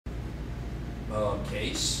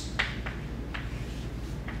case.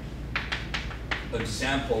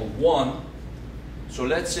 Example 1. So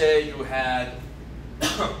let's say you had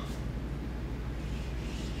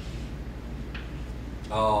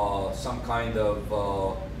some kind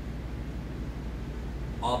of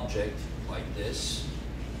object like this.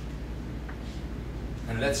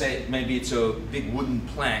 And let's say maybe it's a big wooden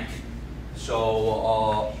plank.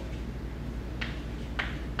 So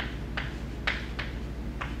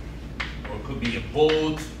or it could be a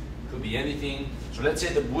boat, could be anything. So let's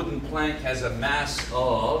say the wooden plank has a mass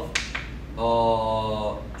of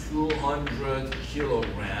 200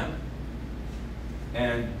 kilogram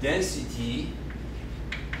and density,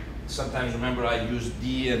 sometimes remember I use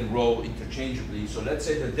D and rho interchangeably. So let's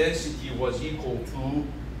say the density was equal to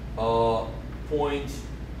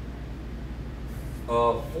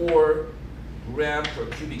 0.4 gram per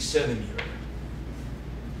cubic centimeter.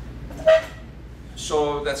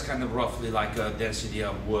 So that's kind of roughly like a density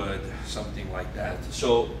of wood, something like that.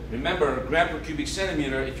 So remember, gram per cubic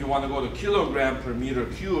centimeter, if you want to go to kilogram per meter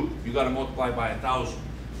cube, you got to multiply by 1,000.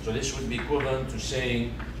 So this would be equivalent to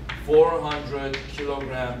saying 400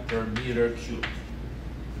 kilogram per meter cubed.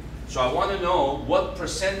 So I want to know what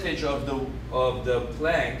percentage of the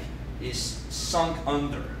plank is sunk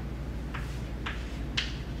under.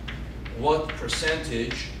 What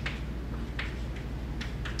percentage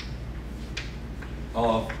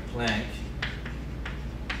of plank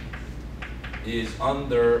is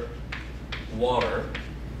under water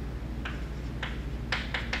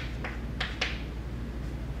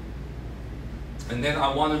and then I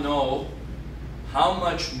want to know how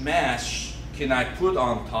much mass can I put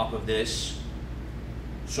on top of this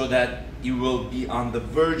so that it will be on the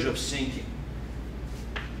verge of sinking.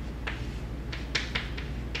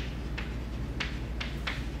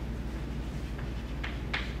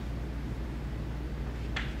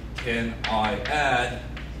 Can I add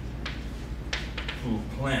to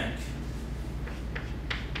plank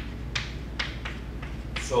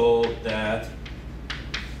so that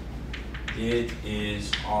it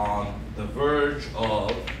is on the verge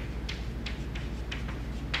of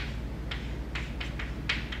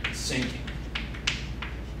sinking?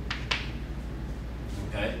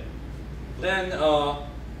 Okay. Then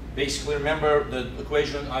basically remember the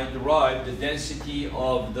equation I derived, the density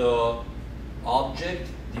of the object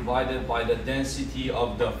divided by the density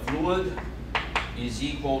of the fluid is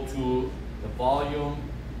equal to the volume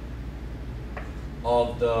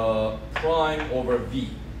of the prime over V.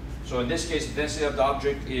 So in this case, the density of the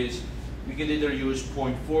object is, we can either use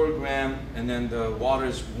 0.4 gram and then the water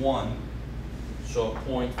is 1. So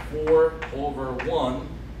 0.4 over 1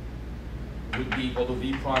 would be equal to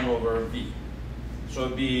V prime over V. So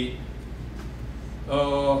it'd be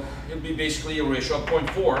basically a ratio of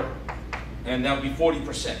 0.4. And that would be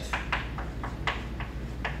 40%.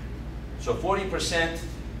 So 40%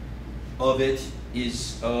 of it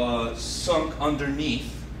is sunk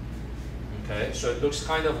underneath. Okay, so it looks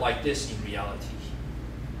kind of like this in reality.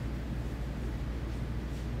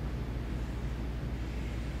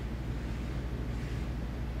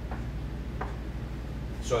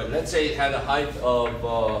 So let's say it had a height of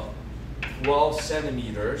 12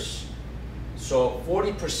 centimeters. So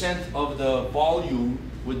 40% of the volume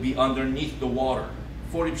would be underneath the water,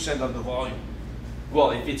 40% of the volume.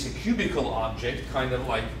 Well, if it's a cubical object, kind of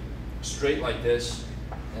like straight like this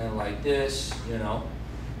and like this, you know,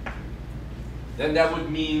 then that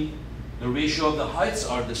would mean the ratio of the heights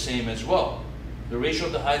are the same as well. The ratio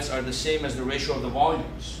of the heights are the same as the ratio of the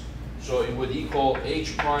volumes. So it would equal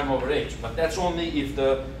H prime over H, but that's only if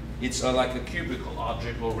it's like a cubical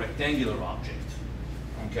object or rectangular object.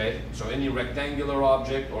 Okay, so any rectangular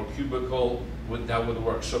object or cubical, that would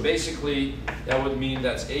work. So basically, that would mean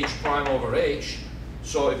that's H prime over H.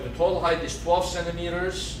 So if the total height is 12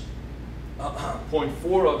 centimeters,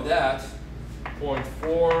 0.4 of that,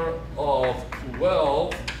 0.4 of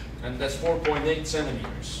 12, and that's 4.8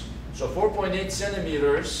 centimeters. So 4.8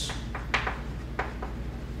 centimeters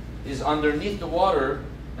is underneath the water,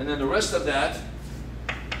 and then the rest of that,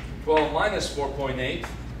 12 minus 4.8,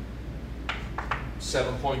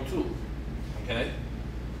 7.2, okay?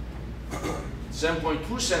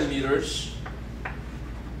 7.2 centimeters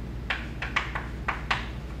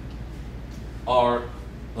are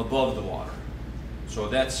above the water. So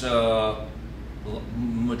that's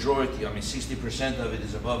majority, I mean 60% of it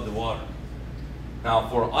is above the water. Now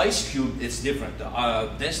for ice cube, it's different.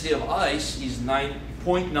 The density of ice is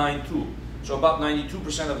 0.92. So about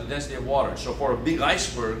 92% of the density of water. So for a big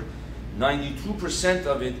iceberg, 92%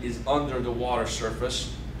 of it is under the water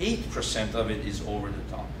surface, 8% of it is over the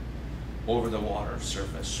top, over the water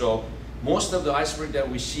surface. So most of the iceberg that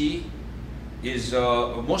we see is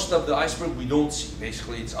most of the iceberg we don't see.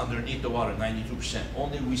 Basically, it's underneath the water, 92%.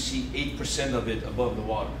 Only we see 8% of it above the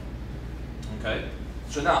water. Okay?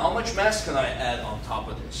 So now, how much mass can I add on top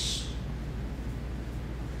of this?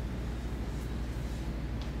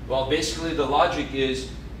 Well, basically the logic is,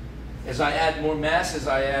 as I add more mass,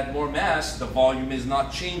 the volume is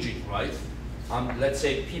not changing, right? Let's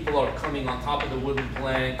say people are coming on top of the wooden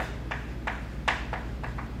plank,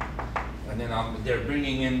 and then they're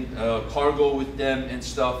bringing in cargo with them and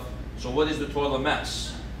stuff. So what is the total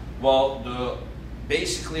mass? Well,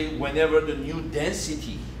 basically, whenever the new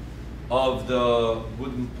density of the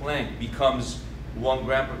wooden plank becomes 1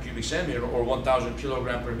 gram per cubic centimeter or 1,000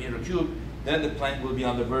 kilogram per meter cube, then the plank will be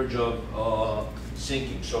on the verge of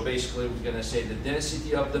sinking. So basically, we're going to say the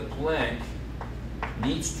density of the plank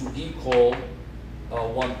needs to equal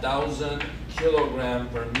 1,000 kilogram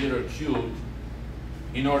per meter cube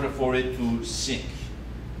in order for it to sink,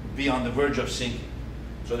 be on the verge of sinking.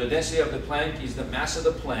 So the density of the plank is the mass of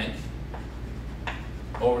the plank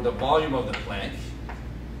over the volume of the plank.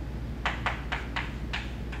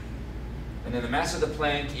 And then the mass of the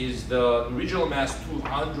plank is the original mass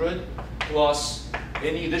 200 plus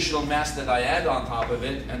any additional mass that I add on top of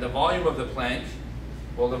it. And the volume of the plank,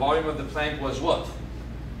 well, the volume of the plank was what?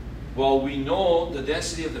 Well, we know the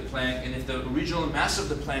density of the plank, and if the original mass of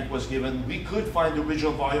the plank was given, we could find the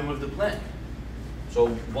original volume of the plank. So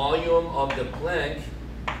volume of the plank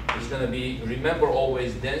is going to be, remember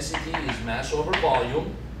always, density is mass over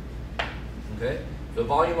volume. Okay? The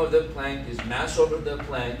volume of the plank is mass over the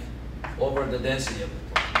plank over the density of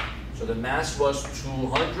the plank. So the mass was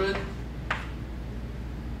 200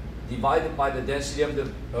 divided by the density of the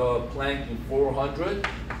plank in 400.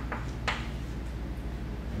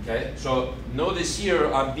 Okay, so notice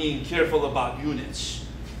here I'm being careful about units.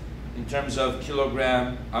 In terms of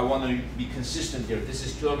kilogram, I want to be consistent here. This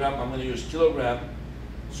is kilogram, I'm going to use kilogram.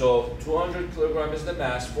 So 200 kilogram is the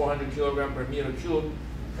mass, 400 kilogram per meter cubed,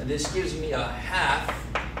 and this gives me a half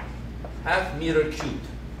meter cubed.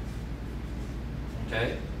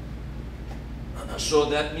 Okay, so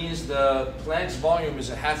that means the plank's volume is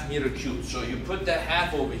a half meter cubed. So you put that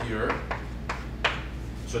half over here.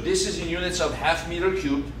 So this is in units of half meter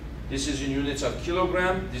cubed. This is in units of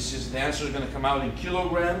kilogram. This is, the answer is going to come out in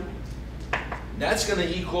kilogram. That's going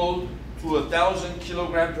to equal to 1,000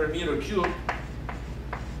 kilogram per meter cubed.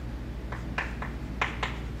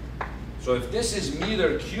 So if this is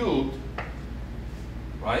meter cubed,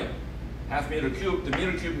 right? Half meter cubed, the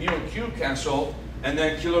meter cube cancel, and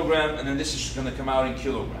then kilogram, and then this is going to come out in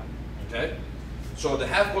kilogram. Okay? So the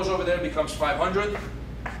half goes over there, becomes 500.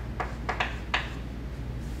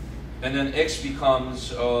 And then x becomes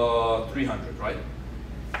 300, right?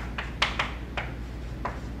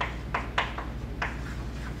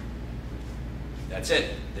 That's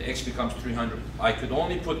it. The x becomes 300. I could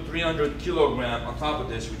only put 300 kilogram on top of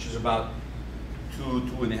this, which is about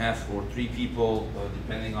 2.5 or 3 people,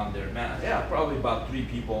 depending on their mass. Yeah, probably about 3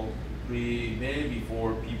 people, maybe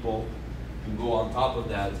 4 people can go on top of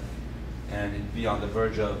that, and it'd be on the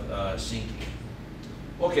verge of sinking.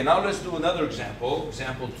 Okay, now let's do another example,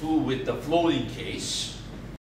 example 2 with the floating case.